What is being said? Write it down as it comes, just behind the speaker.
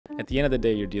at the end of the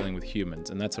day, you're dealing with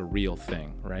humans, and that's a real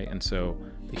thing, right? And so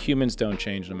the humans don't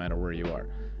change no matter where you are.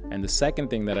 And the second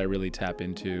thing that I really tap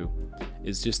into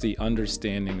is just the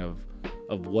understanding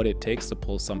of what it takes to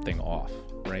pull something off,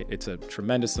 right? It's a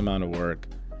tremendous amount of work.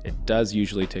 It does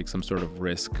usually take some sort of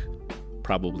risk,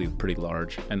 probably pretty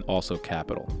large, and also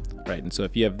capital, right? And so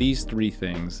if you have these three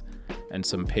things and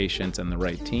some patience and the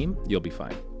right team, you'll be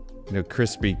fine. You know,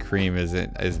 Krispy Kreme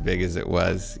isn't as big as it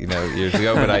was, you know, years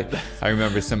ago, but I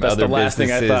remember some other businesses. That's the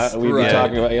last thing I thought we'd be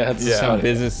talking about. Yeah, some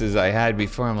businesses I had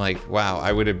before, I'm like, wow,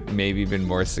 I would have maybe been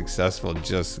more successful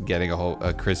just getting a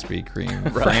Krispy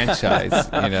Kreme franchise,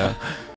 you know.